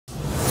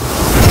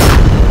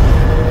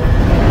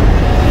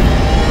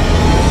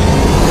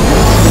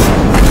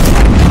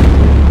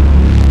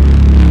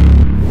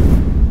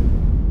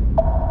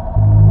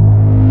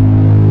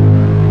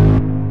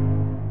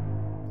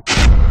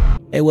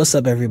What's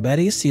up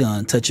everybody, it's the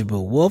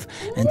Untouchable Wolf,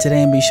 and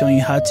today I'm going to be showing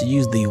you how to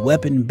use the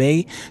weapon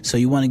bay. So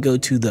you want to go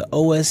to the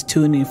OS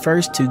tuning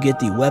first to get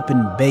the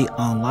weapon bay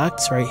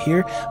unlocked right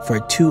here for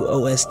 2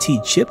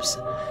 OST chips.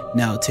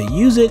 Now to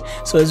use it,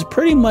 so it's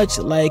pretty much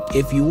like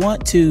if you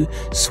want to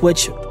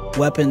switch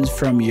weapons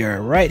from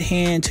your right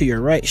hand to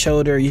your right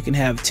shoulder, you can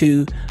have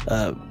two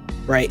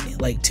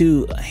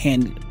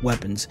hand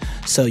weapons.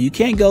 So you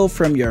can't go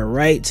from your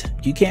right,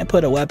 you can't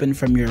put a weapon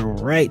from your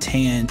right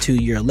hand to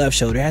your left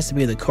shoulder. It has to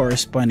be the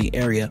corresponding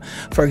area.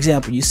 For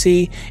example, you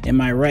see in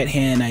my right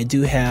hand I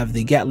do have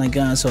the Gatling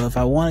gun, so if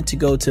I wanted to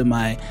go to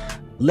my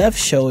left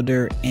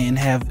shoulder and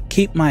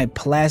keep my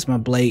plasma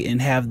blade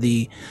and have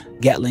the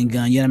Gatling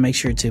gun, you gotta make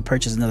sure to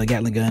purchase another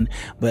Gatling gun,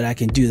 but I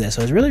can do that.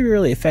 So it's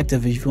really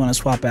effective if you want to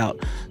swap out.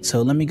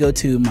 So let me go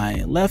to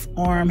my left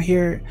arm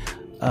here,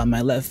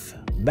 my left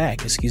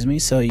back, excuse me.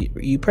 So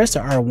you press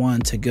the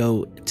R1 to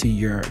go to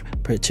your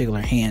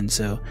particular hand,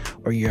 so,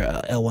 or your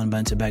L1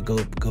 button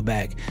to go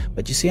back.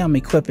 But you see I'm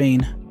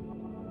equipping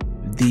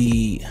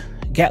the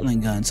Gatling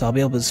gun, so I'll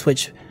be able to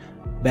switch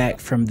back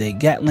from the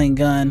Gatling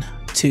gun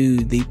to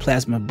the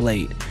plasma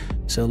blade.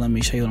 So let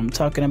me show you what I'm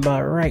talking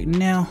about right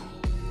now.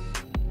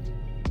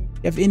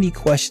 If you have any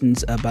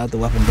questions about the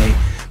weapon bay,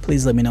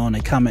 please let me know in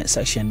the comment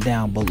section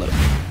down below.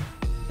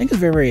 I think it's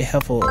very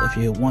helpful if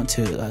you want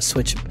to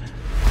switch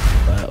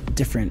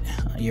different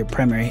your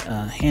primary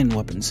hand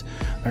weapons.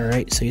 All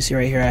right, so you see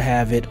right here I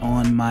have it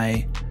on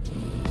my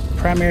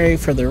primary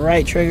for the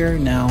right trigger.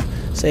 Now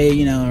say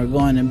we're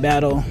going in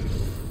battle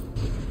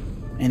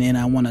and then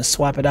I want to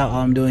swap it out.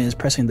 All I'm doing is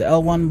pressing the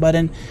L1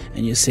 button,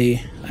 and you see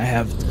I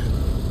have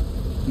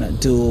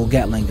dual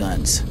Gatling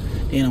guns.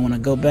 Then I want to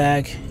go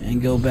back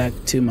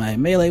to my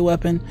melee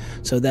weapon.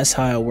 So that's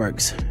how it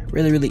works.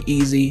 Really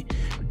easy,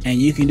 and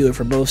you can do it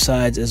for both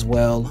sides as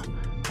well.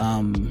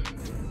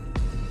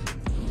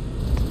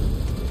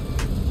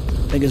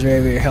 I think it's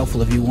very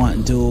helpful if you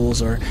want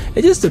duels, or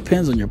it just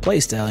depends on your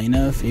playstyle.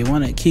 If you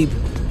want to keep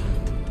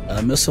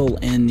a missile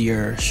in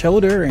your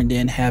shoulder and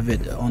then have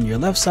it on your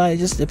left side, it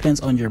just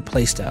depends on your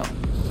playstyle.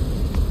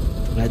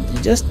 But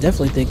I just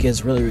definitely think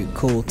it's really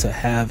cool to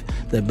have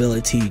the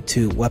ability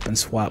to weapon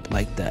swap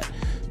like that.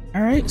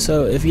 Alright,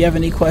 so if you have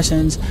any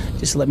questions,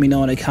 just let me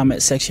know in the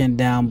comment section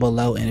down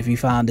below. And if you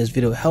found this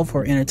video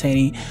helpful or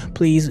entertaining,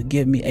 please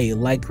give me a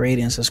like, rate,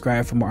 and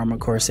subscribe for more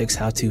Armored Core 6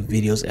 how-to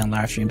videos and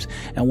live streams.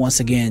 And once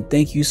again,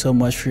 thank you so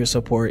much for your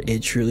support.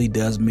 It truly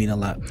does mean a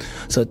lot.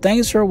 So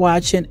thanks for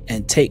watching,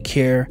 and take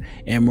care,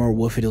 and more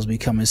wolf videos will be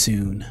coming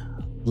soon.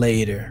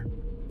 Later.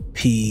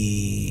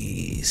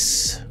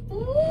 Peace.